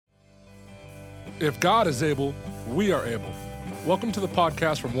If God is able, we are able. Welcome to the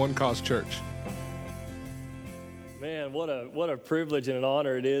podcast from One Cause Church. Man, what a privilege and an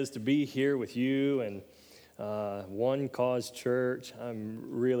honor it is to be here with you and One Cause Church. I'm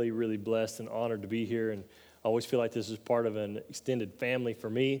really, really blessed and honored to be here, and I always feel like this is part of an extended family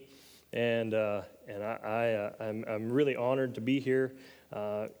for me, and I'm really honored to be here.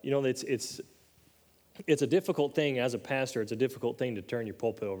 It's a difficult thing as a pastor. It's a difficult thing to turn your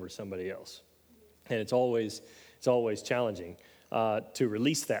pulpit over to somebody else, and it's always challenging to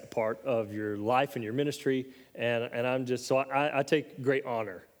release that part of your life and your ministry. And I take great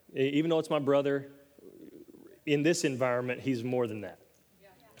honor, even though it's my brother. In this environment, he's more than that.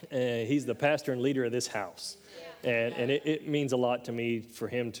 He's the pastor and leader of this house, and it means a lot to me for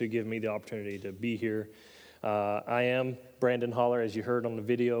him to give me the opportunity to be here. I am Brandon Holler, as you heard on the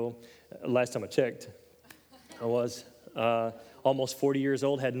video. Last time I checked, I was almost 40 years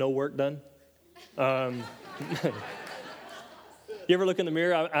old, had no work done. You ever look in the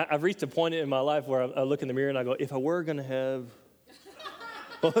mirror? I've reached a point in my life where I look in the mirror and I go, if I were going to have,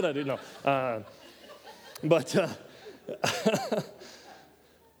 what would I do? No.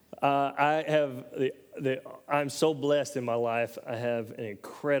 I have I'm so blessed in my life. I have an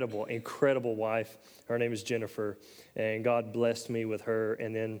incredible, incredible wife. Her name is Jennifer, and God blessed me with her,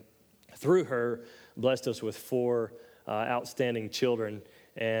 and then through her, blessed us with 4 outstanding children.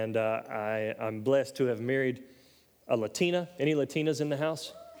 And I'm blessed to have married a Latina. Any Latinas in the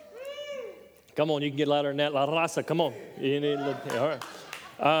house? Come on, you can get louder than that. La raza, come on.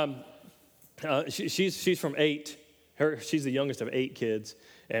 All right. She's from 8. She's the youngest of 8 kids,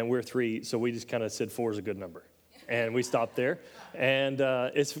 and we're 3. So we just kind of said 4 is a good number, and we stopped there. And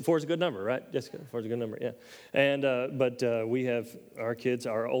 4 is a good number, right? Jessica, 4 is a good number, yeah. And but we have our kids.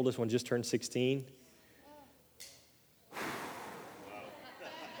 Our oldest one just turned 16.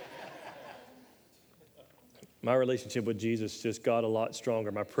 My relationship with Jesus just got a lot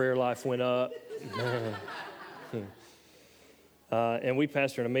stronger. My prayer life went up. And we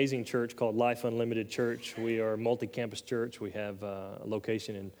pastor an amazing church called Life Unlimited Church. We are a multi-campus church. We have a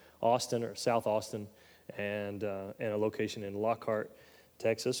location in Austin, or South Austin, and a location in Lockhart,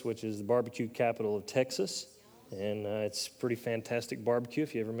 Texas, which is the barbecue capital of Texas. And it's pretty fantastic barbecue.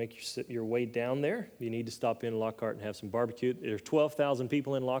 If you ever make your way down there, you need to stop in Lockhart and have some barbecue. There's 12,000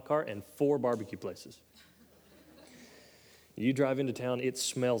 people in Lockhart and 4 barbecue places. You drive into town, it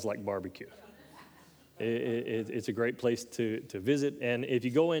smells like barbecue. It's a great place to visit. And if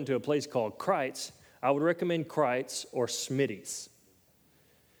you go into a place called Kreitz, I would recommend Kreitz or Smitty's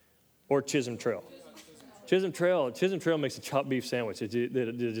or Chisholm Trail. Chisholm Trail makes a chopped beef sandwich.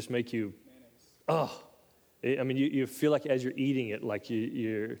 It'll just make you, you feel like as you're eating it, like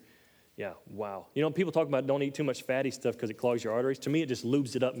you're, yeah, wow. You know, people talk about don't eat too much fatty stuff because it clogs your arteries. To me, it just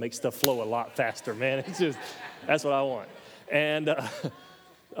lubes it up and makes stuff flow a lot faster, man. It's just, that's what I want. And, but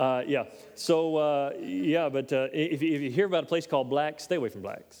if you hear about a place called Black's, stay away from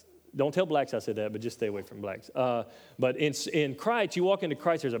Black's. Don't tell Black's I said that, but just stay away from Black's. But in Kreitz, you walk into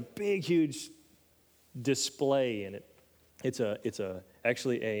Kreitz, there's a big, huge display in it. It's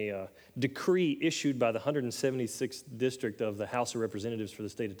actually a decree issued by the 176th District of the House of Representatives for the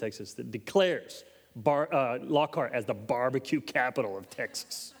state of Texas that declares Lockhart as the barbecue capital of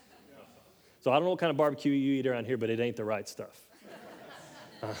Texas. So I don't know what kind of barbecue you eat around here, but it ain't the right stuff.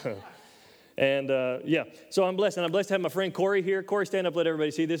 So I'm blessed, and I'm blessed to have my friend Corey here. Corey, stand up, let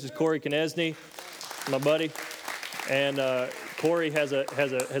everybody see. This is Corey Knesny, my buddy, and Corey has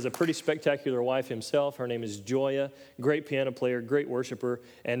a pretty spectacular wife himself. Her name is Joya, great piano player, great worshiper,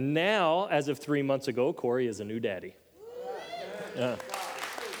 and now, as of 3 months ago, Corey is a new daddy.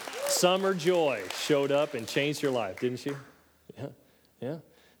 Summer Joy showed up and changed your life, didn't she? Yeah.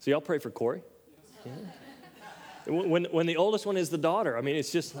 So y'all pray for Corey. Yeah. When the oldest one is the daughter, I mean,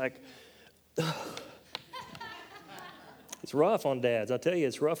 it's just like, it's rough on dads. I tell you,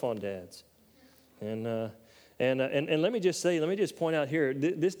 it's rough on dads. And let me just point out here,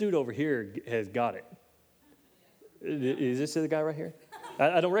 this dude over here has got it. Is this the guy right here?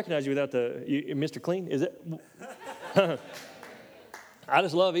 I don't recognize you without Mr. Clean. Is it? I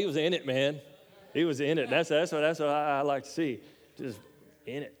just love he was in it, man. He was in it. That's what I like to see. Just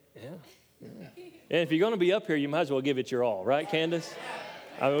in it. Yeah. And if you're going to be up here, you might as well give it your all, right, Candace?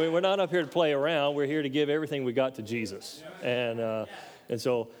 I mean, we're not up here to play around. We're here to give everything we got to Jesus. And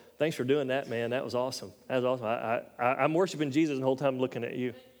so thanks for doing that, man. That was awesome. That was awesome. I'm worshiping Jesus the whole time looking at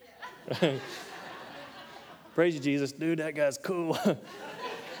you. Praise you, Jesus. Dude, that guy's cool.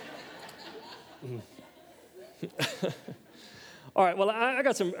 All right, well, I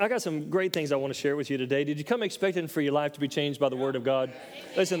got some great things I want to share with you today. Did you come expecting for your life to be changed by the Word of God?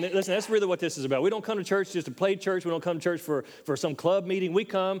 Listen, that's really what this is about. We don't come to church just to play church. We don't come to church for some club meeting. We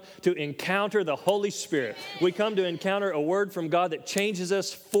come to encounter the Holy Spirit. We come to encounter a word from God that changes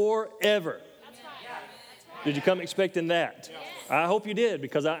us forever. Did you come expecting that? I hope you did,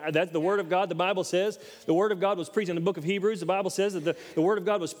 because that's the Word of God. The Bible says the Word of God was preached in the book of Hebrews. The Bible says that the Word of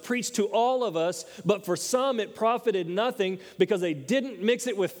God was preached to all of us, but for some it profited nothing because they didn't mix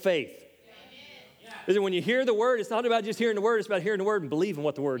it with faith. Listen, when you hear the Word, it's not about just hearing the Word. It's about hearing the Word and believing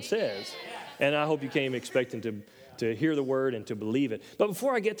what the Word says. And I hope you came expecting to hear the Word and to believe it. But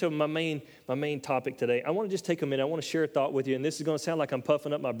before I get to my main topic today, I want to just take a minute. I want to share a thought with you, and this is going to sound like I'm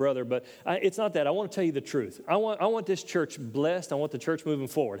puffing up my brother, but it's not that. I want to tell you the truth. I want this church blessed. I want the church moving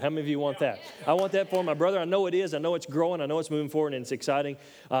forward. How many of you want that? I want that for my brother. I know it is. I know it's growing. I know it's moving forward, and it's exciting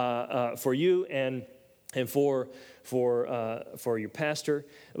for you and for your pastor.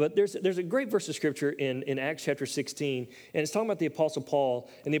 But there's a great verse of scripture in Acts chapter 16, and it's talking about the Apostle Paul.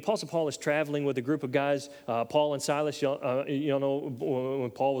 And the Apostle Paul is traveling with a group of guys, Paul and Silas. You know,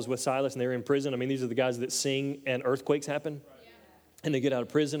 when Paul was with Silas and they were in prison, I mean, these are the guys that sing and earthquakes happen, and they get out of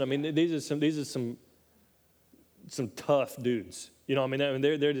prison. I mean, these are some tough dudes. You know, I mean,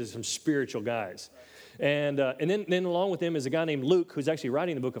 they're just some spiritual guys. And then along with them is a guy named Luke, who's actually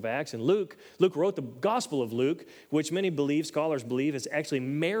writing the book of Acts. And Luke wrote the Gospel of Luke, which many scholars believe, is actually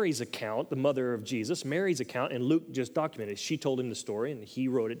Mary's account, the mother of Jesus, Mary's account, and Luke just documented it. She told him the story, and he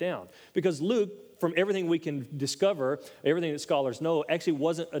wrote it down. Because Luke, from everything we can discover, everything that scholars know, actually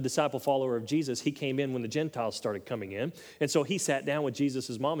wasn't a disciple follower of Jesus. He came in when the Gentiles started coming in. And so he sat down with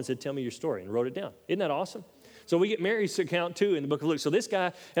Jesus' mom and said, "Tell me your story," and wrote it down. Isn't that awesome? So we get Mary's account too in the book of Luke. So this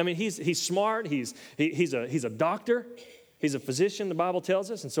guy, I mean, he's smart. He's a doctor. He's a physician, the Bible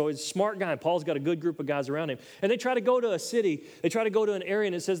tells us. And so he's a smart guy. And Paul's got a good group of guys around him. And they try to go to a city. They try to go to an area,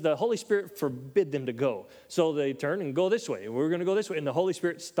 and it says the Holy Spirit forbid them to go. So they turn and go this way. We're going to go this way. And the Holy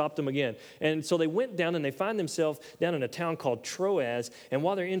Spirit stopped them again. And so they went down, and they find themselves down in a town called Troas. And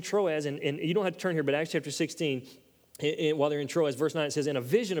while they're in Troas, and you don't have to turn here, but Acts chapter 16, while they're in Troas, verse 9, it says, "And a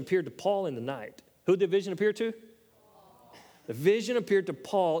vision appeared to Paul in the night." Who did the vision appear to? The vision appeared to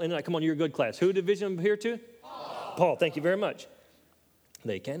Paul in the night. Come on, you're a good class. Who did the vision appear to? Paul. Thank you very much.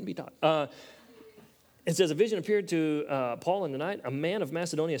 They can be taught. It says, "A vision appeared to Paul in the night. A man of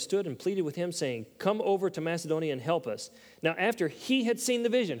Macedonia stood and pleaded with him, saying, 'Come over to Macedonia and help us.' Now, after he had seen the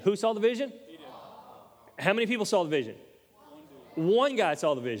vision," who saw the vision? He did. How many people saw the vision? One guy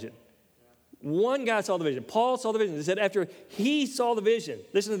saw the vision. One guy saw the vision. Paul saw the vision. It said, after he saw the vision,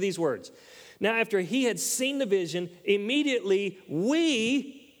 listen to these words. "Now, after he had seen the vision, immediately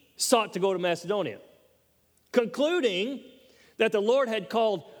we sought to go to Macedonia, concluding that the Lord had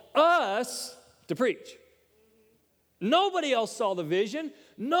called us to preach." Nobody else saw the vision.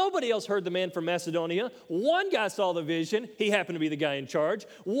 Nobody else heard the man from Macedonia. One guy saw the vision. He happened to be the guy in charge.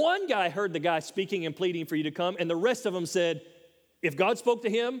 One guy heard the guy speaking and pleading for you to come, and the rest of them said, if God spoke to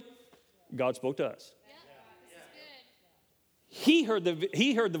him, God spoke to us. He heard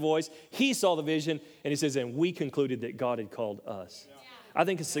the voice, he saw the vision, and he says, and we concluded that God had called us. I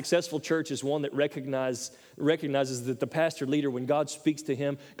think a successful church is one that recognizes that the pastor leader, when God speaks to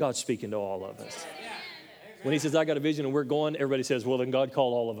him, God's speaking to all of us. When he says, I got a vision and we're going, everybody says, well, then God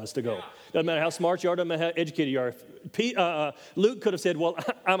called all of us to go. Doesn't matter how smart you are, doesn't matter how educated you are. Luke could have said, well,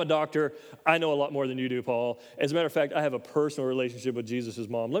 I'm a doctor. I know a lot more than you do, Paul. As a matter of fact, I have a personal relationship with Jesus'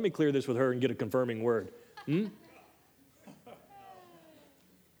 mom. Let me clear this with her and get a confirming word.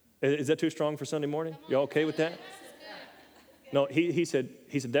 Is that too strong for Sunday morning? You okay with that? No, he said,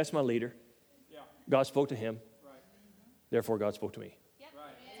 that's my leader. God spoke to him. Therefore, God spoke to me.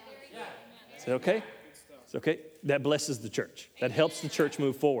 Is that okay? It's okay. That blesses the church. That helps the church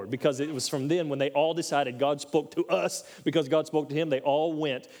move forward, because it was from then when they all decided God spoke to us. Because God spoke to him, they all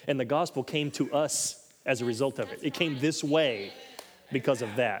went, and the gospel came to us as a result of it. It came this way because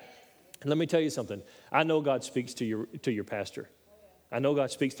of that. And let me tell you something. I know God speaks to your pastor. I know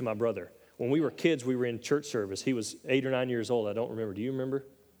God speaks to my brother. When we were kids, we were in church service. He was 8 or 9 years old. I don't remember. Do you remember?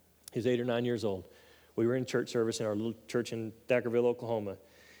 He was 8 or 9 years old. We were in church service in our little church in Thackerville, Oklahoma.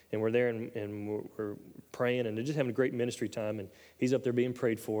 And we're there and we're praying and just having a great ministry time. And he's up there being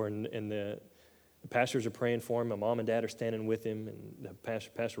prayed for. And the pastors are praying for him. My mom and dad are standing with him. And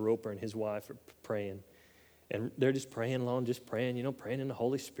Pastor Roper and his wife are praying. And they're just praying along, just praying, praying in the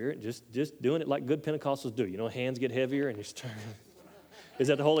Holy Spirit. Just doing it like good Pentecostals do. Hands get heavier and you're starting. Is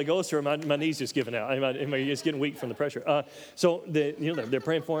that the Holy Ghost, or my knees just giving out? Am I just getting weak from the pressure? So they're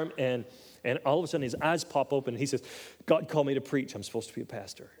praying for him, and all of a sudden his eyes pop open, and he says, God called me to preach. I'm supposed to be a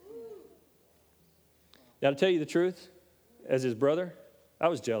pastor. Now, to tell you the truth, as his brother, I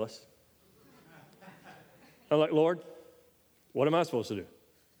was jealous. I'm like, Lord, what am I supposed to do?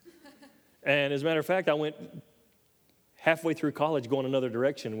 And as a matter of fact, I went halfway through college going another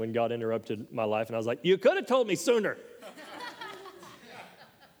direction when God interrupted my life. And I was like, you could have told me sooner.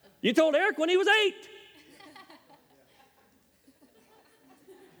 You told Eric when he was 8.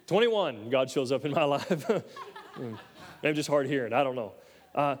 21, God shows up in my life. Maybe just hard hearing, I don't know.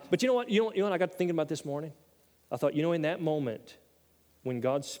 But you know what I got thinking about this morning? I thought, in that moment when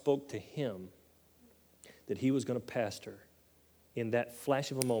God spoke to him that he was going to pastor, in that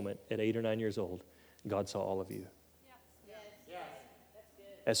flash of a moment at 8 or 9 years old, God saw all of you.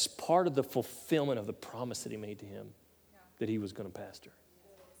 As part of the fulfillment of the promise that he made to him, that he was going to pastor.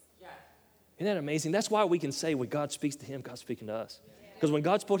 Isn't that amazing? That's why we can say when God speaks to him, God's speaking to us. Because when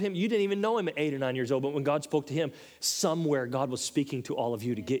God spoke to him, you didn't even know him at 8 or 9 years old, but when God spoke to him, somewhere God was speaking to all of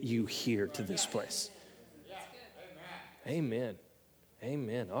you to get you here to this place. Amen.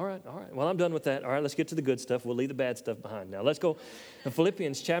 Amen. All right. Well, I'm done with that. All right, let's get to the good stuff. We'll leave the bad stuff behind now. Let's go to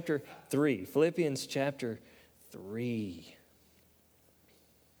Philippians chapter 3. Philippians chapter 3.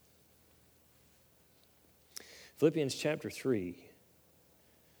 Philippians chapter 3.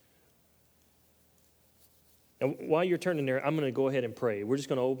 Now, while you're turning there, I'm going to go ahead and pray. We're just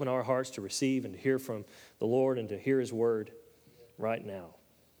going to open our hearts to receive and to hear from the Lord and to hear his word right now.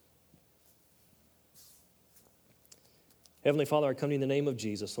 Heavenly Father, I come to you in the name of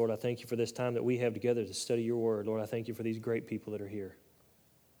Jesus. Lord, I thank you for this time that we have together to study your word. Lord, I thank you for these great people that are here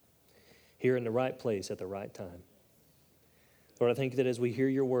in the right place at the right time. Lord, I thank you that as we hear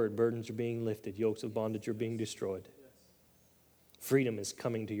your word, burdens are being lifted, yokes of bondage are being destroyed. Freedom is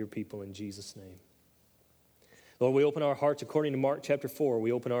coming to your people in Jesus' name. Lord, we open our hearts, according to Mark chapter 4,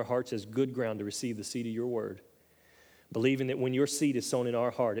 we open our hearts as good ground to receive the seed of your word, believing that when your seed is sown in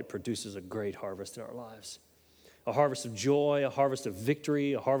our heart, it produces a great harvest in our lives. A harvest of joy, a harvest of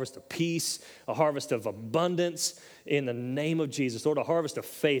victory, a harvest of peace, a harvest of abundance in the name of Jesus. Lord, a harvest of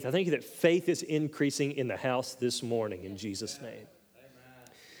faith. I thank you that faith is increasing in the house this morning in Jesus' name. Amen.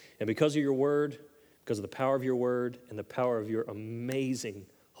 And because of your word, because of the power of your word and the power of your amazing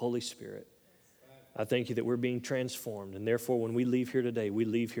Holy Spirit, I thank you that we're being transformed. And therefore, when we leave here today, we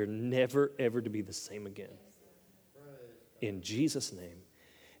leave here never, ever to be the same again. In Jesus' name.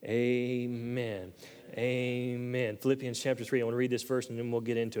 Amen. Amen. Philippians chapter 3. I want to read this verse and then we'll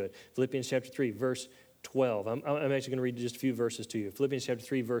get into it. Philippians chapter 3, verse 12. I'm actually going to read just a few verses to you. Philippians chapter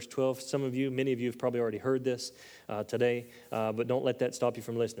 3, verse 12. Many of you have probably already heard this today, but don't let that stop you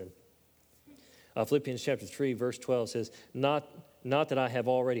from listening. Philippians chapter 3, verse 12 says, Not that I have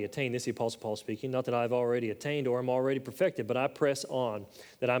already attained, this is the Apostle Paul speaking, not that I have already attained or am already perfected, but I press on,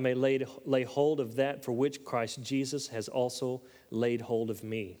 that I may lay hold of that for which Christ Jesus has also laid hold of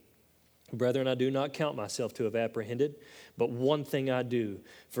me. Brethren, I do not count myself to have apprehended, but one thing I do,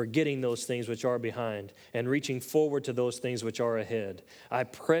 forgetting those things which are behind and reaching forward to those things which are ahead. I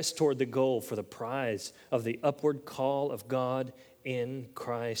press toward the goal for the prize of the upward call of God in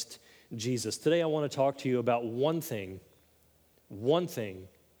Christ Jesus. Today I want to talk to you about one thing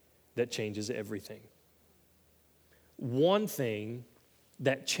that changes everything. One thing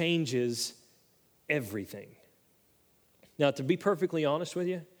that changes everything. Now, to be perfectly honest with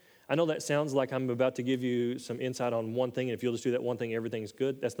you, I know that sounds like I'm about to give you some insight on one thing, and if you'll just do that one thing, everything's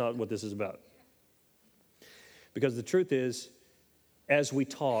good. That's not what this is about. Because the truth is, as we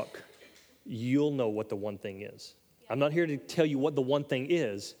talk, you'll know what the one thing is. I'm not here to tell you what the one thing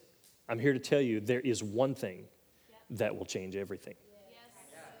is. I'm here to tell you there is one thing that will change everything.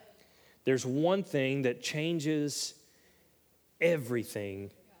 There's one thing that changes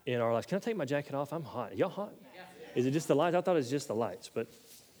everything in our lives. Can I take my jacket off? I'm hot. Y'all hot? Is it just the lights? I thought it was just the lights, but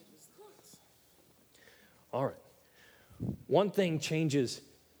all right. One thing changes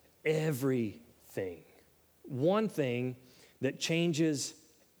everything. One thing that changes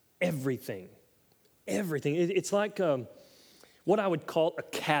everything. Everything. It's like what I would call a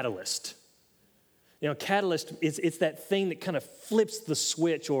catalyst. You know, catalyst, it's that thing that kind of flips the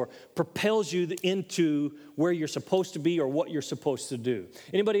switch or propels you into where you're supposed to be or what you're supposed to do.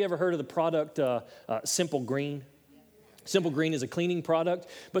 Anybody ever heard of the product Simple Green? Simple Green is a cleaning product,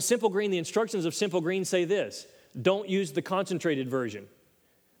 but Simple Green, the instructions of Simple Green say this: don't use the concentrated version,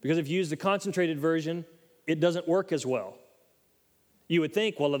 because if you use the concentrated version, it doesn't work as well. You would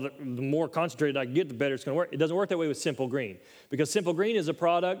think, well, the more concentrated I get, the better it's going to work. It doesn't work that way with Simple Green, because Simple Green is a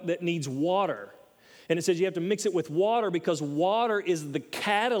product that needs water. And it says you have to mix it with water because water is the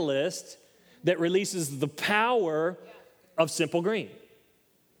catalyst that releases the power of Simple Green.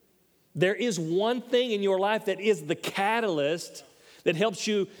 There is one thing in your life that is the catalyst that helps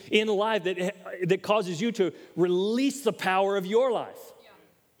you in life, that causes you to release the power of your life.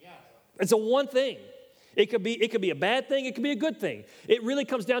 It's a one thing. It could be a bad thing. It could be a good thing. It really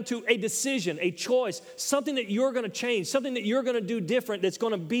comes down to a decision, a choice, something that you're going to change, something that you're going to do different that's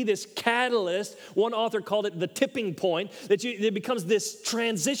going to be this catalyst. One author called it the tipping point, that it becomes this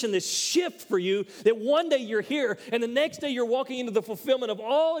transition, this shift for you, that one day you're here and the next day you're walking into the fulfillment of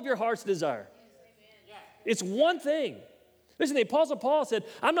all of your heart's desire. It's one thing. Listen, the Apostle Paul said,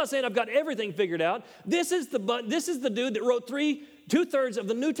 I'm not saying I've got everything figured out. This is the dude that wrote 2/3 of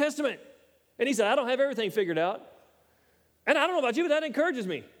the New Testament. And he said, I don't have everything figured out. And I don't know about you, but that encourages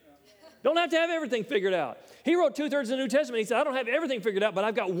me. Don't have to have everything figured out. He wrote 2/3 of the New Testament. He said, I don't have everything figured out, but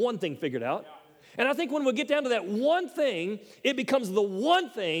I've got one thing figured out. And I think when we get down to that one thing, it becomes the one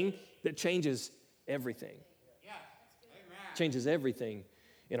thing that changes everything. Changes everything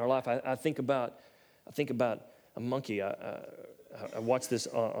in our life. I think about a monkey. I watched this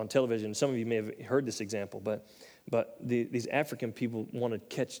on television. Some of you may have heard this example, but these African people want to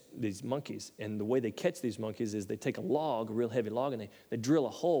catch these monkeys. And the way they catch these monkeys is they take a log, a real heavy log, and they drill a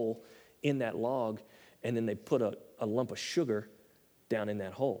hole in that log, and then they put a lump of sugar down in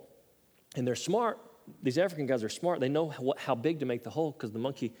that hole. And they're smart. These African guys are smart. They know how big to make the hole because the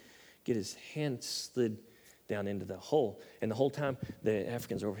monkey get his hand slid down into the hole. And the whole time, the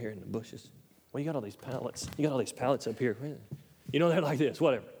Africans are over here in the bushes. Well, you got all these pallets. You got all these pallets up here. You know, they're like this,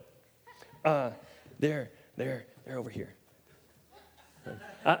 whatever. They're over here.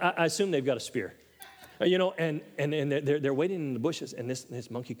 I assume they've got a spear. And they're waiting in the bushes, and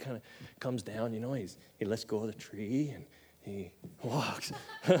this monkey kind of comes down, he lets go of the tree, and he walks.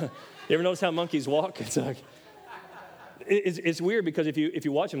 You ever notice how monkeys walk? It's like, it's weird because if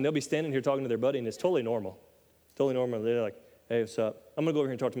you watch them, they'll be standing here talking to their buddy, and it's totally normal. Totally normal. They're like, hey, what's up? I'm going to go over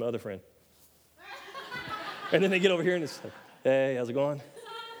here and talk to my other friend. And then they get over here, and it's like, hey, how's it going?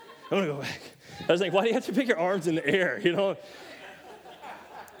 I'm going to go back. I was like, why do you have to pick your arms in the air,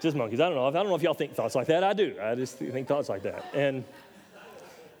 Just monkeys. I don't know if y'all think thoughts like that. I do. I just think thoughts like that.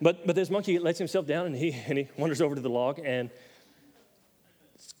 But this monkey lets himself down, and he wanders over to the log and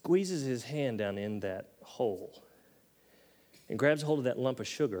squeezes his hand down in that hole and grabs hold of that lump of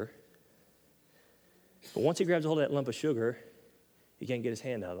sugar. But once he grabs hold of that lump of sugar, he can't get his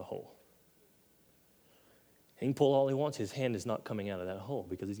hand out of the hole. He can pull all he wants. His hand is not coming out of that hole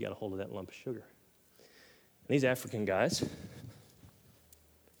because he's got a hold of that lump of sugar. And these African guys,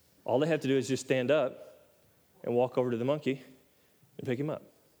 all they have to do is just stand up and walk over to the monkey and pick him up.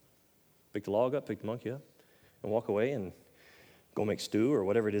 Pick the log up, pick the monkey up, and walk away and go make stew or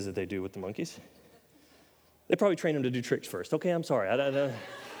whatever it is that they do with the monkeys. They probably train them to do tricks first. Okay, I'm sorry.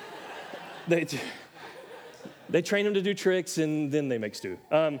 They train them to do tricks, and then they make stew.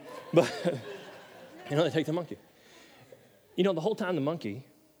 But... they take the monkey. The whole time the monkey,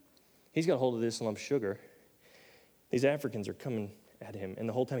 he's got a hold of this lump of sugar. These Africans are coming at him, and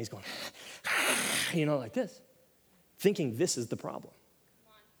the whole time he's going, like this, thinking this is the problem.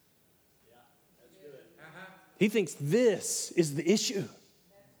 He thinks this is the issue.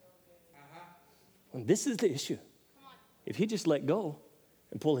 When this is the issue. If he just let go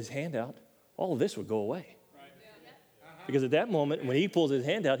and pull his hand out, all of this would go away. Because at that moment, when he pulls his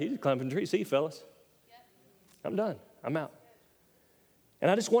hand out, he just climbs in the tree. See, fellas? I'm done. I'm out.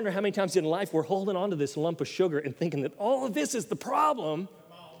 And I just wonder how many times in life we're holding on to this lump of sugar and thinking that all of this is the problem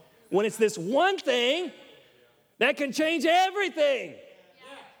when it's this one thing that can change everything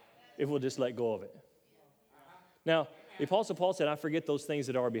if we'll just let go of it. Now, the Apostle Paul said, I forget those things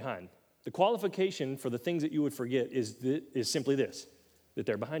that are behind. The qualification for the things that you would forget is simply this, that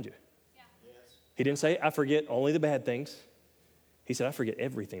they're behind you. He didn't say, I forget only the bad things. He said, I forget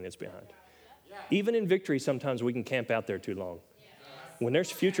everything that's behind. Even in victory, sometimes we can camp out there too long. When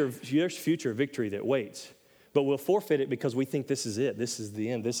there's future victory that waits, but we'll forfeit it because we think this is it. This is the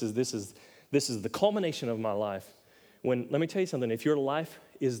end. This is the culmination of my life. When, let me tell you something, if your life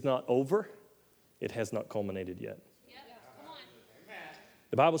is not over, it has not culminated yet.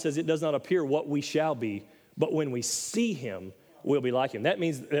 The Bible says it does not appear what we shall be, but when we see him, we'll be like him. That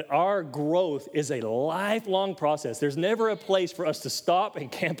means that our growth is a lifelong process. There's never a place for us to stop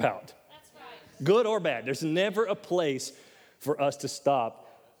and camp out. Good or bad. There's never a place for us to stop.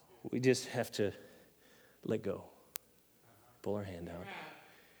 We just have to let go. Pull our hand out.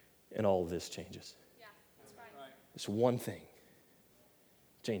 And all of this changes. Yeah, that's right. This one thing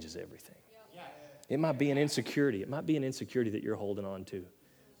changes everything. It might be an insecurity. It might be an insecurity that you're holding on to.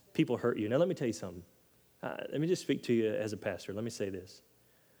 People hurt you. Now, let me tell you something. Let me just speak to you as a pastor. Let me say this.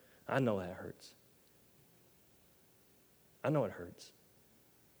 I know that hurts. I know it hurts.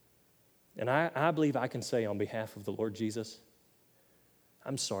 And I believe I can say on behalf of the Lord Jesus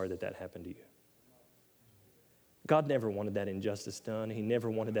I'm sorry that that happened to you. God never wanted that injustice done. He never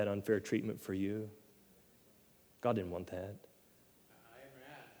wanted that unfair treatment for you. God didn't want that.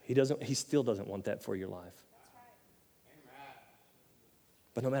 He still doesn't want that for your life.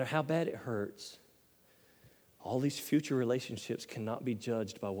 But no matter how bad it hurts, all these future relationships cannot be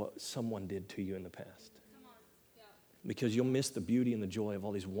judged by what someone did to you in the past. Because you'll miss the beauty and the joy of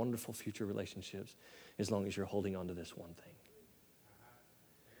all these wonderful future relationships as long as you're holding on to this one thing.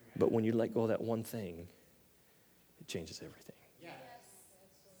 But when you let go of that one thing, it changes everything. Yeah.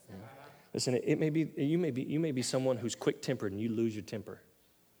 Listen, you may be someone who's quick-tempered and you lose your temper.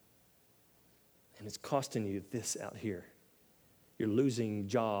 And it's costing you this out here. You're losing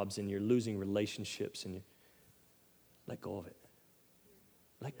jobs and you're losing relationships, and you let go of it.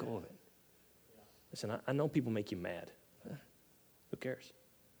 Let go of it. Listen, I know people make you mad. Who cares?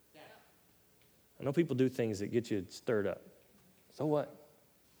 I know people do things that get you stirred up. So what?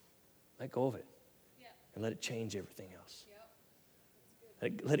 Let go of it. And let it change everything else.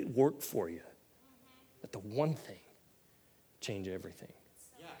 Let it work for you. Let the one thing change everything.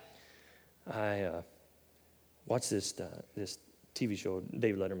 I watched this TV show,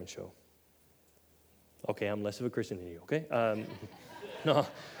 David Letterman show. Okay, I'm less of a Christian than you, okay? No, I was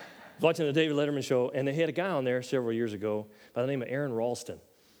watching the David Letterman show, and they had a guy on there several years ago by the name of Aaron Ralston.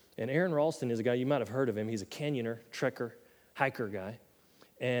 And Aaron Ralston is a guy, you might have heard of him. He's a canyoner, trekker, hiker guy.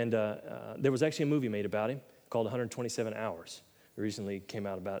 And there was actually a movie made about him called 127 Hours. It recently came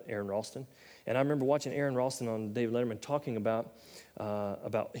out about Aaron Ralston. And I remember watching Aaron Ralston on David Letterman talking about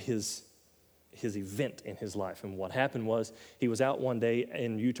his event in his life. And what happened was he was out one day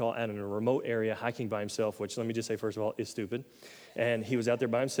in Utah out in a remote area hiking by himself, which let me just say, first of all, is stupid. And he was out there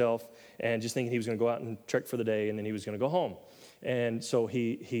by himself and just thinking he was going to go out and trek for the day and then he was going to go home. And so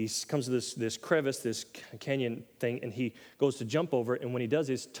he comes to this crevice, this canyon thing, and he goes to jump over it. And when he does,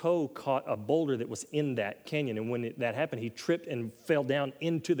 his toe caught a boulder that was in that canyon. And when that happened, he tripped and fell down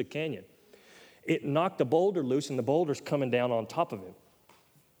into the canyon. It knocked the boulder loose, and the boulder's coming down on top of him.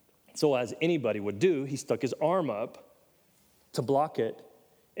 So as anybody would do, he stuck his arm up to block it,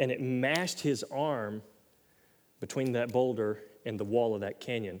 and it mashed his arm between that boulder and the wall of that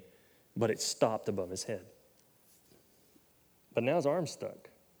canyon, but it stopped above his head. But now his arm's stuck.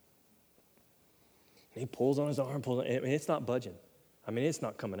 And he pulls on his arm, and it's not budging. I mean, it's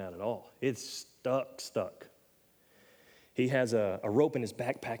not coming out at all. It's stuck. He has a rope in his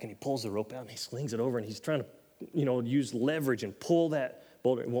backpack, and he pulls the rope out, and he slings it over, and he's trying to, use leverage and pull that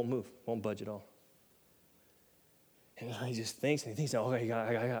boulder. It won't move, won't budge at all. And he just thinks, okay,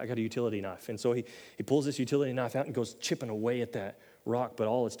 I got a utility knife. And so he pulls this utility knife out and goes chipping away at that rock, but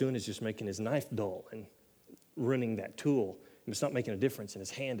all it's doing is just making his knife dull and ruining that tool. And it's not making a difference, and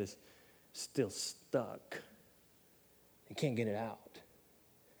his hand is still stuck. He can't get it out.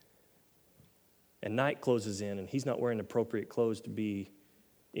 And night closes in, and he's not wearing appropriate clothes to be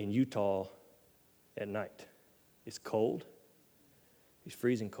in Utah at night. It's cold. He's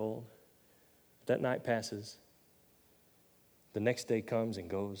freezing cold. But that night passes. The next day comes and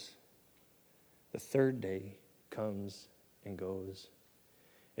goes. The third day comes and goes.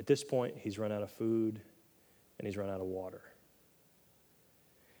 At this point, he's run out of food, and he's run out of water.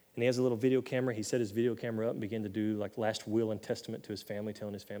 And he has a little video camera. He set his video camera up and began to do like last will and testament to his family,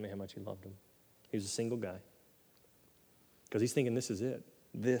 telling his family how much he loved them. He was a single guy. Because he's thinking, this is it.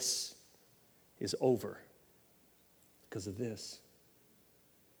 This is over because of this.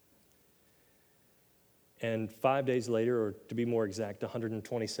 And 5 days later, or to be more exact,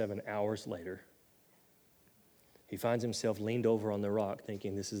 127 hours later, he finds himself leaned over on the rock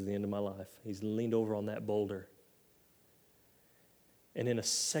thinking, this is the end of my life. He's leaned over on that boulder. And in a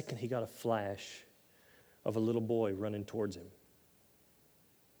second, he got a flash of a little boy running towards him.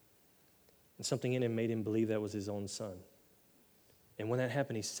 And something in him made him believe that was his own son. And when that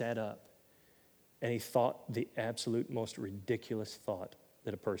happened, he sat up and he thought the absolute most ridiculous thought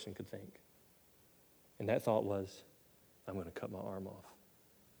that a person could think. And that thought was, I'm going to cut my arm off.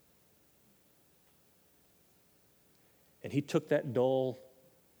 And he took that dull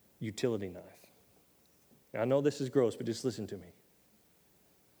utility knife. Now, I know this is gross, but just listen to me.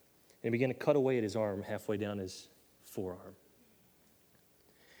 And he began to cut away at his arm halfway down his forearm.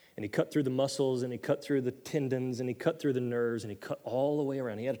 And he cut through the muscles, and he cut through the tendons, and he cut through the nerves, and he cut all the way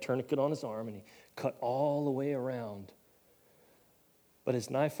around. He had a tourniquet on his arm, and he cut all the way around. But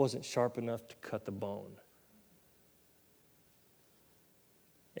his knife wasn't sharp enough to cut the bone.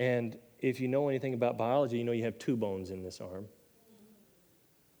 And if you know anything about biology, you know you have two bones in this arm.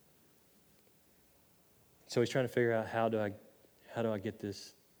 So he's trying to figure out how do I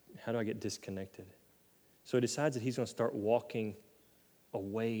get disconnected? So he decides that he's going to start walking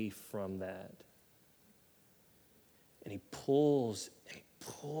away from that. And he pulls, and he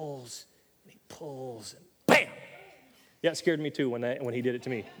pulls, and he pulls, and bam! Yeah, it scared me too when he did it to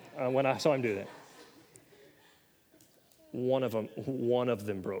me, when I saw him do that. One of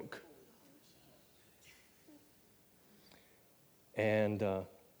them broke. And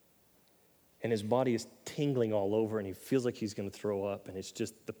his body is tingling all over, and he feels like he's going to throw up, and it's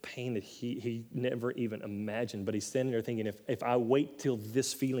just the pain that he never even imagined. But he's standing there thinking, if I wait till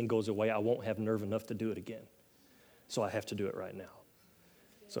this feeling goes away, I won't have nerve enough to do it again. So I have to do it right now.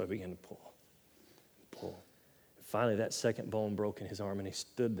 So I began to pull. And finally, that second bone broke in his arm, and he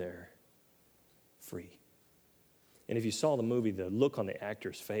stood there free. And if you saw the movie, the look on the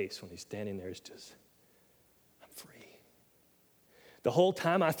actor's face when he's standing there is just, I'm free. The whole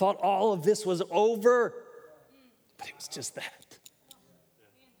time I thought all of this was over, but it was just that.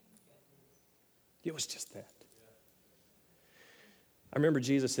 It was just that. I remember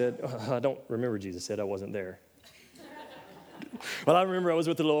Jesus said, I don't remember Jesus said, I wasn't there. Well, I remember I was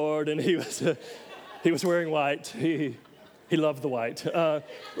with the Lord, and he was wearing white. He loved the white.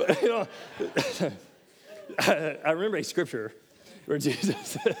 I remember a scripture where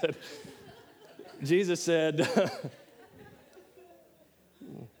Jesus said,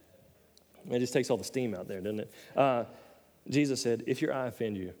 it just takes all the steam out there, doesn't it? Jesus said, if your eye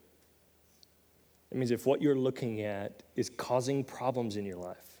offend you, it means if what you're looking at is causing problems in your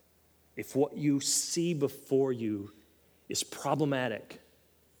life, if what you see before you is problematic,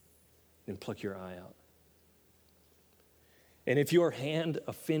 then pluck your eye out. And if your hand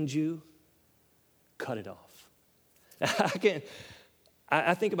offends you, cut it off.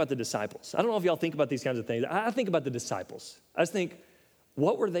 I think about the disciples. I don't know if y'all think about these kinds of things. I think about the disciples. I just think,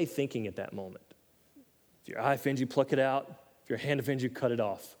 what were they thinking at that moment? If your eye offends you, pluck it out. If your hand offends you, cut it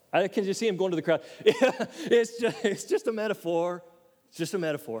off. I can just see him going to the crowd. It's just a metaphor. It's just a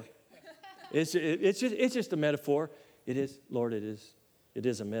metaphor. It's just a metaphor. It is, Lord, it is. It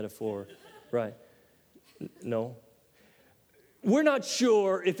is a metaphor, right? No. We're not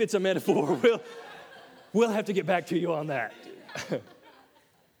sure if it's a metaphor. We'll have to get back to you on that.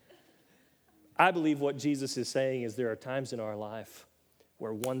 I believe what Jesus is saying is there are times in our life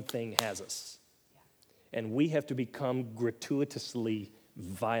where one thing has us. And we have to become gratuitously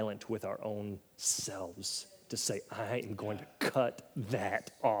violent with our own selves to say, I am going to cut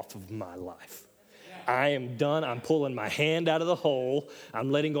that off of my life. I am done. I'm pulling my hand out of the hole.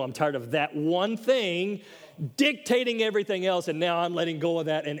 I'm letting go. I'm tired of that one thing dictating everything else, and now I'm letting go of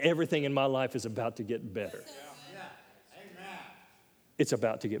that, and everything in my life is about to get better. It's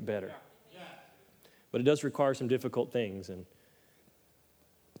about to get better. But it does require some difficult things. And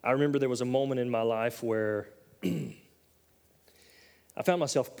I remember there was a moment in my life where I found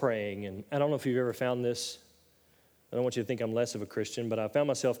myself praying, and I don't know if you've ever found this. I don't want you to think I'm less of a Christian, but I found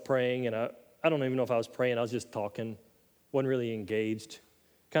myself praying, and I don't even know if I was praying. I was just talking, wasn't really engaged,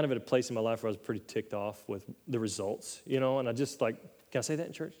 kind of at a place in my life where I was pretty ticked off with the results, and I just can I say that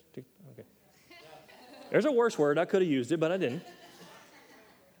in church? Okay. There's a worse word. I could have used it, but I didn't.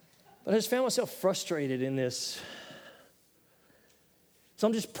 But I just found myself frustrated in this. So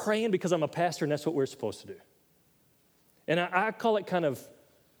I'm just praying because I'm a pastor, and that's what we're supposed to do. And I call it kind of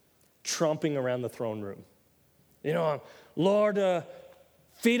tromping around the throne room. Lord,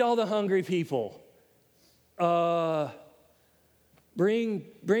 feed all the hungry people.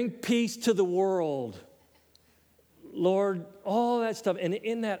 Bring peace to the world. Lord, all that stuff. And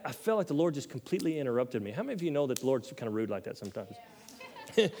in that, I felt like the Lord just completely interrupted me. How many of you know that the Lord's kind of rude like that sometimes?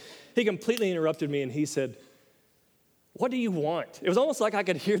 Yeah. He completely interrupted me, and he said, what do you want? It was almost like I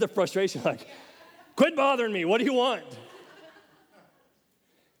could hear the frustration, like, quit bothering me. What do you want?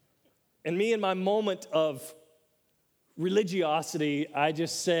 And me in my moment of religiosity, I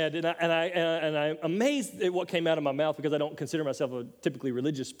just said, and I'm amazed at what came out of my mouth because I don't consider myself a typically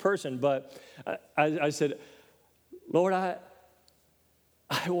religious person, but I said, Lord, I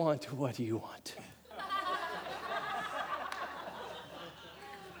want what do you want?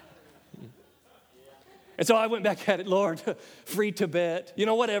 And so I went back at it, Lord, free Tibet,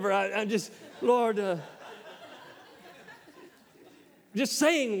 whatever. I'm just, Lord, just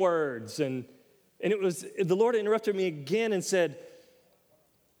saying words. And it was, the Lord interrupted me again and said,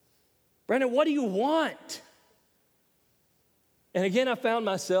 Brandon, what do you want? And again, I found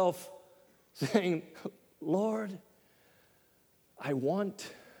myself saying, Lord, I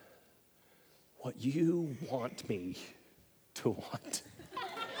want what you want me to want.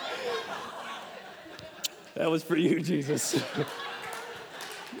 That was for you, Jesus.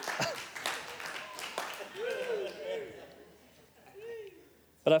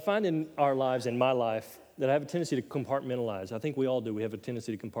 But I find in our lives, in my life, that I have a tendency to compartmentalize. I think we all do. We have a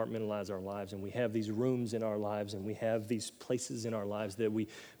tendency to compartmentalize our lives, and we have these rooms in our lives, and we have these places in our lives that we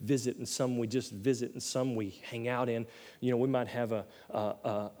visit, and some we just visit, and some we hang out in. You know, we might have a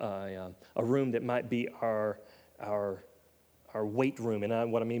room that might be our weight room,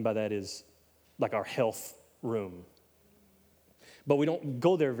 and what I mean by that is like our health room. But we don't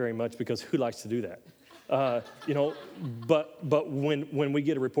go there very much because who likes to do that? But when we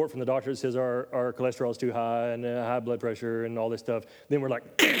get a report from the doctor that says our cholesterol is too high and high blood pressure and all this stuff, then we're like,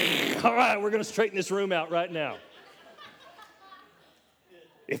 all right, we're going to straighten this room out right now.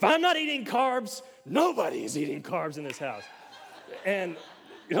 If I'm not eating carbs, nobody is eating carbs in this house. And,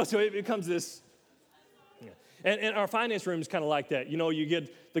 so it becomes this. And our finance room is kind of like that. You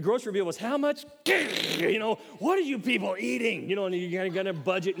get the grocery bill was how much? What are you people eating? And you got to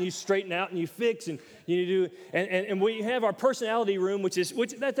budget and you straighten out and you fix and you do. And we have our personality room,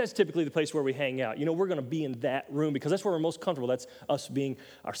 that's typically the place where we hang out. We're going to be in that room because that's where we're most comfortable. That's us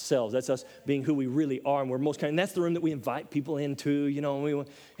ourselves. That's us being who we really are, and we're most and that's the room that we invite people into.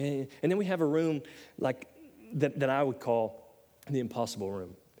 And then we have a room like that I would call the impossible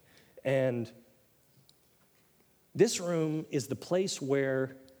room, and this room is the place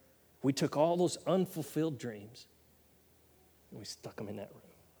where we took all those unfulfilled dreams and we stuck them in that room.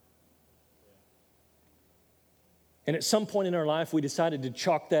 And at some point in our life, we decided to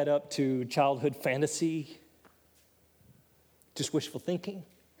chalk that up to childhood fantasy, just wishful thinking.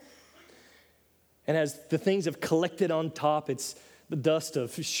 And as the things have collected on top, it's the dust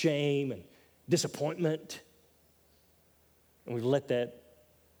of shame and disappointment. And we've let that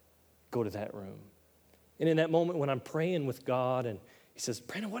go to that room. And in that moment when I'm praying with God and he says,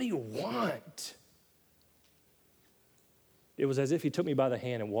 Brandon, what do you want? It was as if he took me by the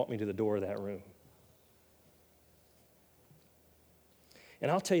hand and walked me to the door of that room.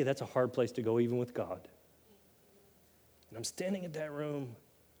 And I'll tell you, that's a hard place to go even with God. And I'm standing in that room.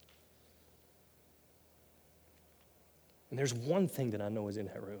 And there's one thing that I know is in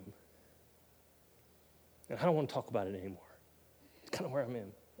that room. And I don't want to talk about it anymore. It's kind of where I'm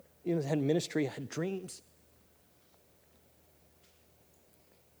in. I had ministry, I had dreams.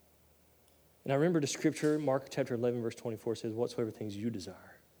 And I remember the scripture, Mark chapter 11, verse 24 says, whatsoever things you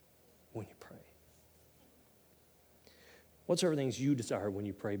desire when you pray. Whatsoever things you desire when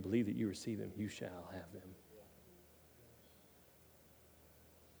you pray, believe that you receive them, you shall have them.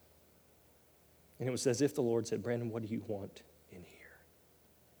 And it was as if the Lord said, Brandon, what do you want in here?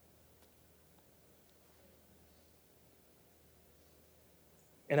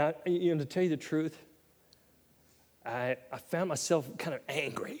 And to tell you the truth, I found myself kind of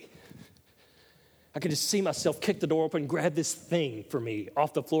angry. I could just see myself kick the door open and grab this thing for me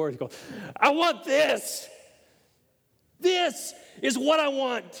off the floor and go, I want this. This is what I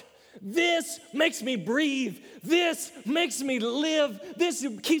want. This makes me breathe. This makes me live. This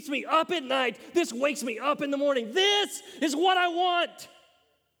keeps me up at night. This wakes me up in the morning. This is what I want.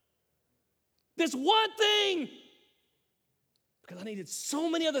 This one thing. Because I needed so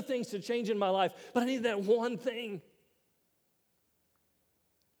many other things to change in my life, but I needed that one thing.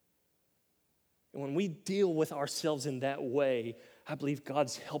 And when we deal with ourselves in that way, I believe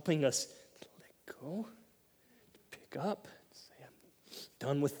God's helping us to let go, to pick up, say, I'm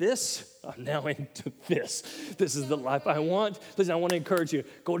done with this. I'm now into this. This is the life I want. Listen, I want to encourage you,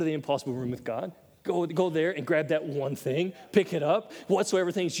 go to the impossible room with God. Go there and grab that one thing, pick it up.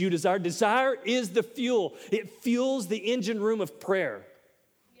 Whatsoever things you desire. Desire is the fuel. It fuels the engine room of prayer.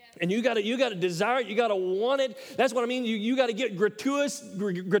 And you got to desire it. You got to want it. That's what I mean. You got to get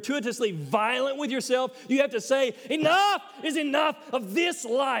gratuitously violent with yourself. You have to say, enough is enough of this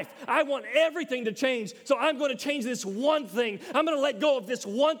life. I want everything to change. So I'm going to change this one thing. I'm going to let go of this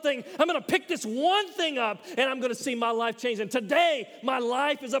one thing. I'm going to pick this one thing up, and I'm going to see my life change. And today, my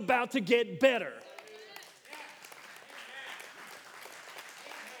life is about to get better.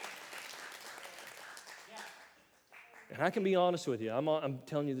 And I can be honest with you. I'm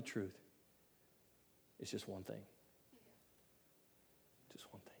telling you the truth. It's just one thing. Just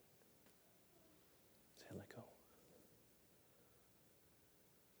one thing. Say, let go.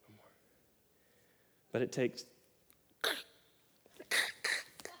 No more. But it takes.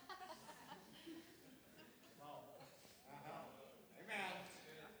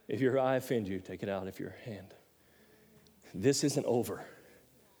 If your eye offends you, take it out of your hand. This isn't over.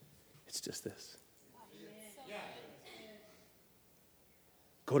 It's just this.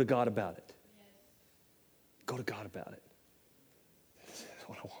 Go to God about it. Go to God about it. This is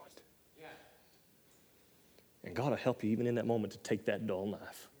what I want. And God will help you even in that moment to take that dull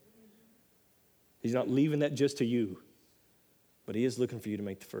knife. He's not leaving that just to you. But he is looking for you to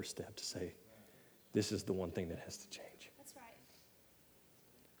make the first step to say, this is the one thing that has to change. That's right.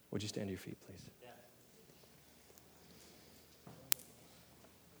 Would you stand to your feet, please?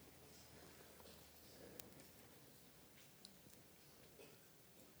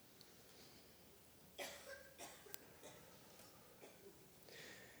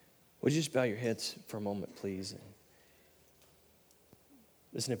 Would you just bow your heads for a moment, please? And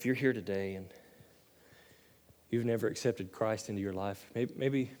listen, if you're here today and you've never accepted Christ into your life,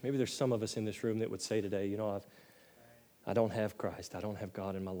 maybe there's some of us in this room that would say today, I don't have Christ. I don't have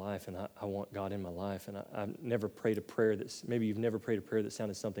God in my life, and I want God in my life. And I've never prayed a prayer maybe you've never prayed a prayer that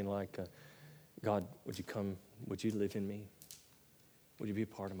sounded something like, God, would you come? Would you live in me? Would you be a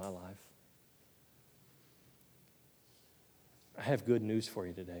part of my life? I have good news for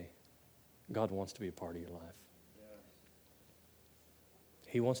you today. God wants to be a part of your life.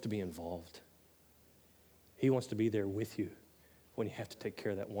 He wants to be involved. He wants to be there with you when you have to take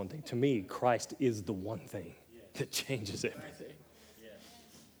care of that one thing. To me, Christ is the one thing that changes everything.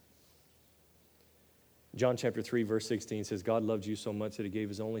 John chapter 3, verse 16 says, God loved you so much that he gave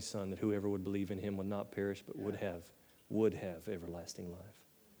his only son that whoever would believe in him would not perish but would have everlasting life.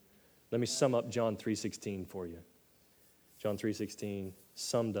 Let me sum up John 3:16 for you. John 3:16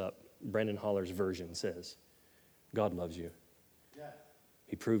 summed up, Brandon Holler's version says, God loves you.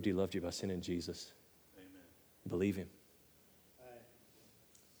 He proved he loved you by sending Jesus. Amen. Believe him.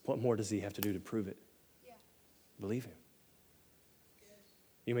 What more does he have to do to prove it? Believe him.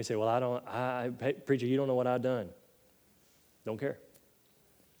 You may say, well, preacher, you don't know what I've done. Don't care.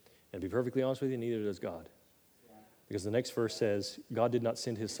 And to be perfectly honest with you, neither does God. Because the next verse says, God did not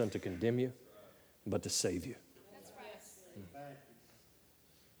send his son to condemn you, but to save you. That's right.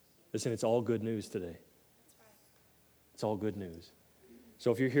 Listen, it's all good news today. It's all good news.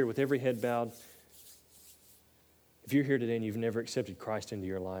 So if you're here with every head bowed, if you're here today and you've never accepted Christ into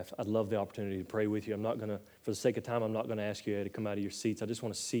your life, I'd love the opportunity to pray with you. I'm not going to, for the sake of time, I'm not going to ask you to come out of your seats. I just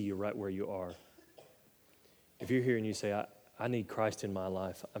want to see you right where you are. If you're here and you say, I need Christ in my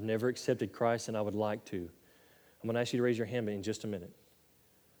life. I've never accepted Christ and I would like to. I'm going to ask you to raise your hand in just a minute.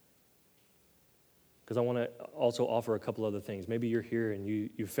 Because I want to also offer a couple other things. Maybe you're here and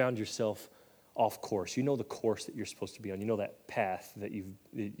you found yourself off course. You know the course that you're supposed to be on. You know that path that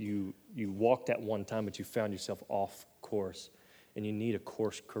you walked at one time, but you found yourself off course, and you need a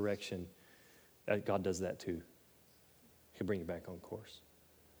course correction. God does that too. He'll bring you back on course.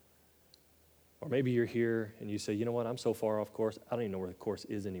 Or maybe you're here and you say, you know what, I'm so far off course, I don't even know where the course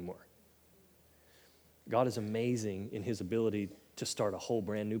is anymore. God is amazing in his ability to start a whole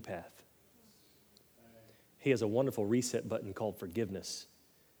brand new path. He has a wonderful reset button called forgiveness.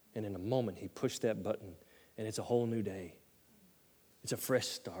 And in a moment, he pushed that button, and it's a whole new day. It's a fresh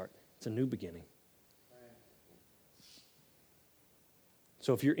start. It's a new beginning.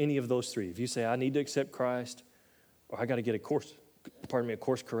 So if you're any of those three, if you say, I need to accept Christ, or I got to get a course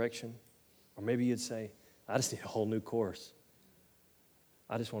correction, or maybe you'd say, I just need a whole new course.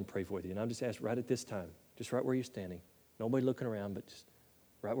 I just want to pray for you. And I'm just asking right at this time, just right where you're standing, nobody looking around, but just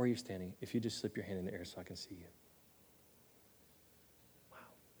right where you're standing, if you just slip your hand in the air so I can see you.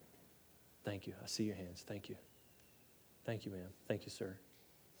 Thank you. I see your hands. Thank you. Thank you, ma'am. Thank you, sir.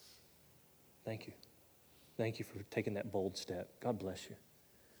 Thank you. Thank you for taking that bold step. God bless you.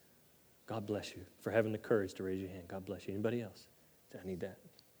 God bless you for having the courage to raise your hand. God bless you. Anybody else? I need that.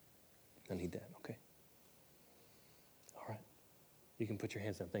 I need that. Okay. All right. You can put your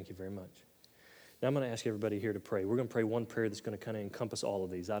hands down. Thank you very much. Now I'm going to ask everybody here to pray. We're going to pray one prayer that's going to kind of encompass all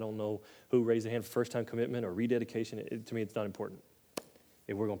of these. I don't know who raised their hand for first-time commitment or rededication. To me, it's not important.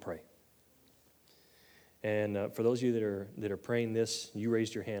 We're going to pray. And for those of you that are praying this, you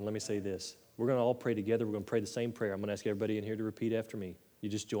raised your hand. Let me say this. We're going to all pray together. We're going to pray the same prayer. I'm going to ask everybody in here to repeat after me. You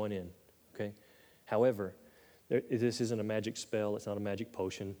just join in, okay? However, this isn't a magic spell. It's not a magic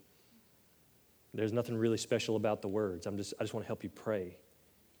potion. There's nothing really special about the words. I just want to help you pray.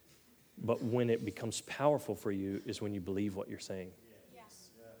 But when it becomes powerful for you is when you believe what you're saying. Yes.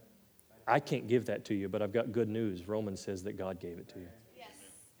 I can't give that to you, but I've got good news. Romans says that God gave it to you. Yes.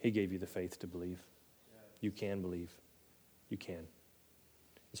 He gave you the faith to believe. You can believe. You can.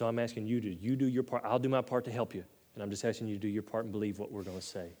 So I'm asking you to do your part. I'll do my part to help you. And I'm just asking you to do your part and believe what we're going to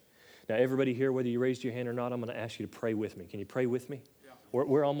say. Now, everybody here, whether you raised your hand or not, I'm going to ask you to pray with me. Can you pray with me? Yeah.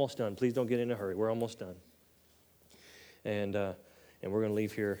 We're almost done. Please don't get in a hurry. We're almost done. And we're going to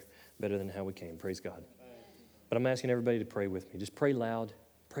leave here better than how we came. Praise God. But I'm asking everybody to pray with me. Just pray loud.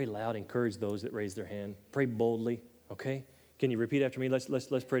 Pray loud. Encourage those that raise their hand. Pray boldly. Okay? Can you repeat after me?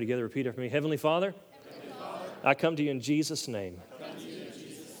 Let's pray together. Repeat after me. Heavenly Father, I come to you in Jesus' name.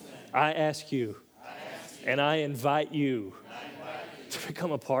 I ask you, and I invite you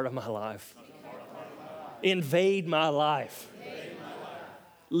become a part of my life. Invade my life.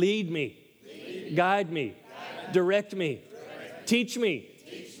 Lead me. Guide me. Direct me. Teach me.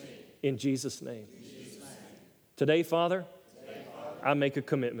 In Jesus' name. Today, Father, I make a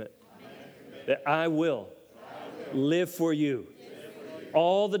commitment that I will live for you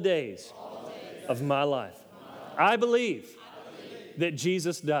all the days of my life. I believe that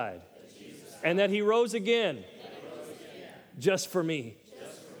Jesus died and that he rose again just for me.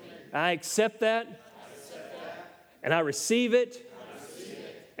 I accept that and I receive it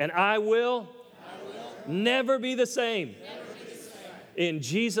and I will never be the same. In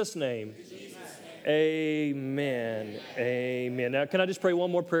Jesus' name, amen. Amen. Now, can I just pray one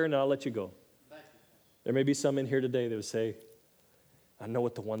more prayer and I'll let you go? There may be some in here today that would say, I know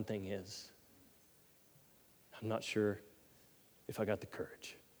what the one thing is. I'm not sure if I got the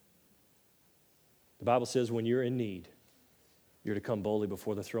courage. The Bible says when you're in need, you're to come boldly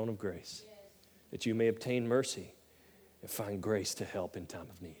before the throne of grace, that you may obtain mercy and find grace to help in time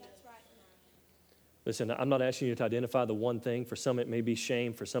of need. Listen, I'm not asking you to identify the one thing. For some, it may be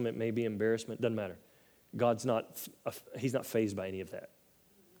shame. For some, it may be embarrassment. Doesn't matter. He's not fazed by any of that.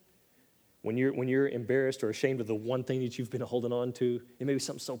 When you're embarrassed or ashamed of the one thing that you've been holding on to, it may be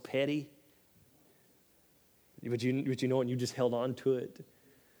something so petty, but you know it and you just held on to it.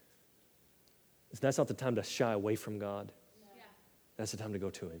 That's not the time to shy away from God. Yeah. That's the time to go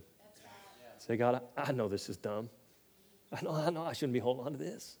to him. That's right. Say, God, I know this is dumb. I know I shouldn't be holding on to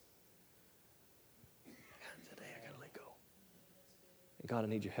this. Today I got to let go. And God, I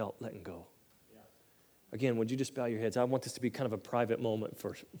need your help letting go. Again, would you just bow your heads? I want this to be kind of a private moment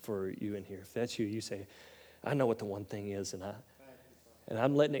for you in here. If that's you, you say, I know what the one thing is, and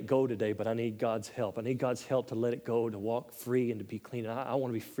I'm letting it go today, but I need God's help. I need God's help to let it go, to walk free and to be clean. I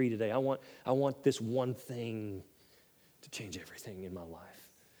want to be free today. I want this one thing to change everything in my life.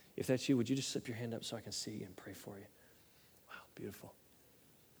 If that's you, would you just slip your hand up so I can see and pray for you? Wow, beautiful.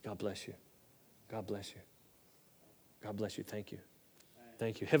 God bless you. God bless you. God bless you. Thank you.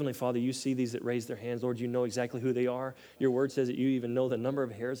 Thank you. Heavenly Father, you see these that raise their hands. Lord, you know exactly who they are. Your word says that you even know the number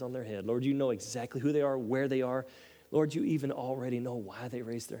of hairs on their head. Lord, you know exactly who they are, where they are. Lord, you even already know why they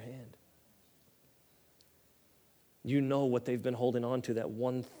raised their hand. You know what they've been holding on to, that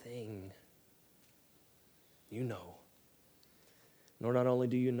one thing. You know. Lord, not only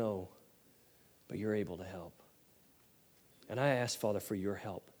do you know, but you're able to help. And I ask, Father, for your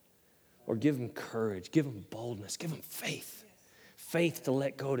help. Lord, give them courage, give them boldness, give them faith. Faith to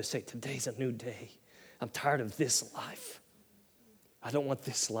let go, to say, today's a new day. I'm tired of this life. I don't want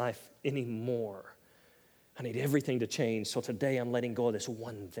this life anymore. I need everything to change. So today I'm letting go of this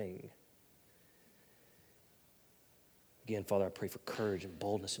one thing. Again, Father, I pray for courage and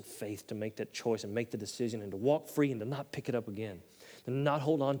boldness and faith to make that choice and make the decision and to walk free and to not pick it up again, to not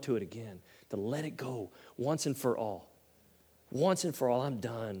hold on to it again, to let it go once and for all. Once and for all, I'm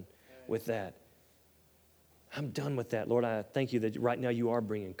done with that. I'm done with that. Lord, I thank you that right now you are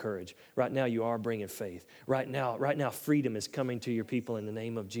bringing courage. Right now you are bringing faith. Right now freedom is coming to your people in the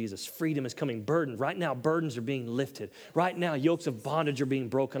name of Jesus. Freedom is coming. Right now burdens are being lifted. Right now yokes of bondage are being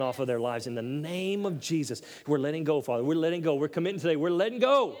broken off of their lives. In the name of Jesus, we're letting go, Father. We're letting go. We're committing today. We're letting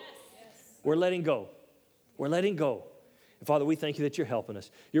go. We're letting go. We're letting go. And Father, we thank you that you're helping us.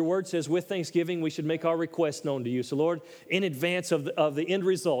 Your word says with thanksgiving, we should make our requests known to you. So Lord, in advance of the end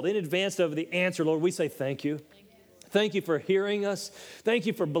result, in advance of the answer, Lord, we say thank you. Thank you for hearing us. Thank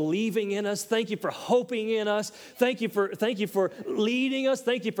you for believing in us. Thank you for hoping in us. Thank you for leading us.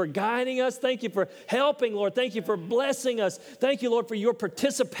 Thank you for guiding us. Thank you for helping, Lord. Thank you for blessing us. Thank you, Lord, for your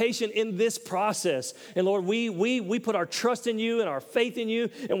participation in this process. And Lord, we put our trust in you and our faith in you,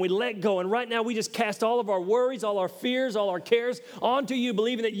 and we let go. And right now, we just cast all of our worries, all our fears, all our cares onto you,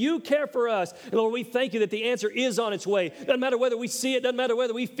 believing that you care for us. And Lord, we thank you that the answer is on its way. Doesn't matter whether we see it, doesn't matter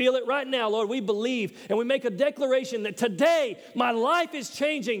whether we feel it. Right now, Lord, we believe and we make a declaration that today my life is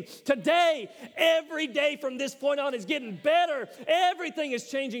changing. Today, every day from this point on is getting better. Everything is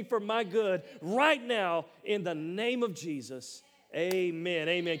changing for my good right now in the name of Jesus. Amen.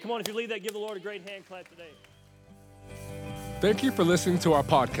 Amen. Come on, if you believe that, give the Lord a great hand clap today. Thank you for listening to our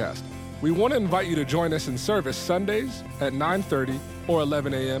podcast. We want to invite you to join us in service Sundays at 9:30 or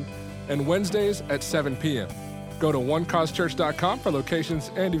 11 a.m. and Wednesdays at 7 p.m. Go to onecausechurch.com for locations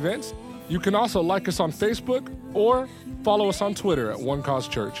and events. You can also like us on Facebook or follow us on Twitter at One Cause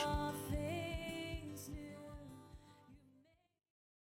Church.